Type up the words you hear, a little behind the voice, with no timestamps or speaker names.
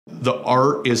The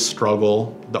art is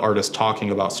struggle, the artist talking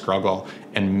about struggle,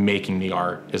 and making the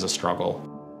art is a struggle.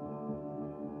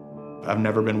 I've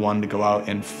never been one to go out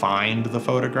and find the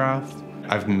photograph.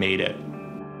 I've made it.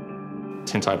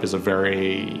 Tintype is a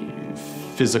very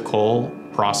physical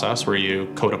process where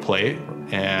you coat a plate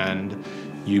and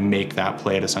you make that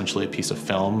plate essentially a piece of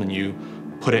film and you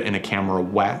put it in a camera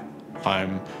wet.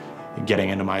 I'm getting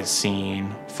into my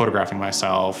scene, photographing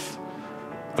myself,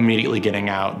 immediately getting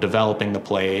out, developing the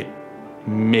plate,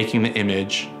 making the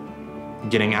image,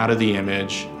 getting out of the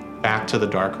image, back to the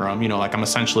darkroom. You know, like I'm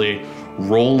essentially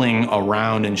rolling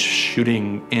around and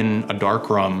shooting in a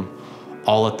darkroom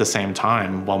all at the same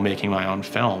time while making my own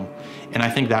film. And I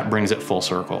think that brings it full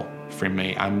circle for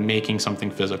me. I'm making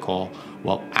something physical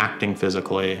while acting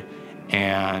physically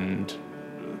and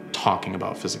talking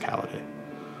about physicality.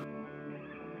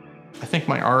 I think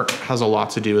my art has a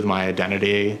lot to do with my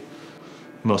identity.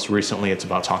 Most recently, it's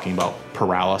about talking about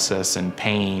paralysis and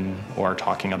pain, or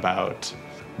talking about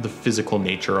the physical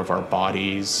nature of our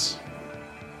bodies.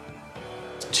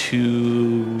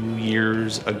 2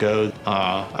 years ago,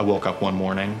 I woke up one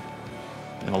morning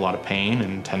in a lot of pain,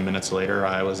 and 10 minutes later,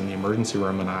 I was in the emergency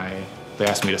room, and they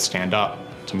asked me to stand up,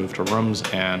 to move to rooms,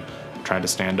 and I tried to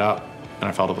stand up, and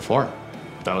I fell to the floor.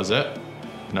 That was it.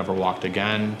 Never walked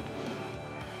again.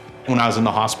 When I was in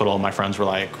the hospital, my friends were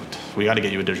like, "We got to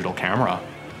get you a digital camera."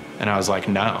 And I was like,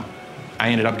 no. I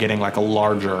ended up getting like a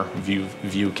larger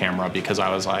view camera because I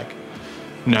was like,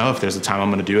 no, if there's a time I'm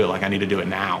gonna do it, like I need to do it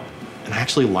now. And I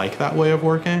actually like that way of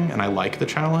working, and I like the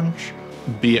challenge.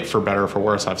 Be it for better or for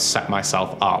worse, I've set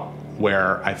myself up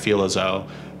where I feel as though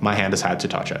my hand has had to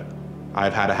touch it.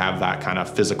 I've had to have that kind of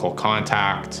physical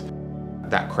contact.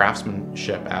 That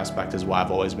craftsmanship aspect is why I've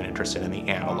always been interested in the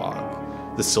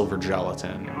analog, the silver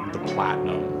gelatin, the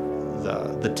platinum,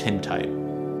 the tintype.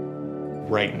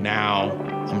 Right now,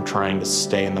 I'm trying to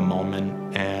stay in the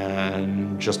moment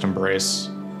and just embrace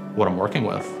what I'm working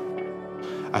with.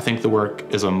 I think the work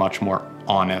is a much more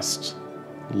honest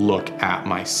look at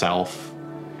myself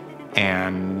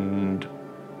and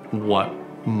what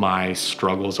my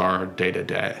struggles are day to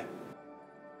day.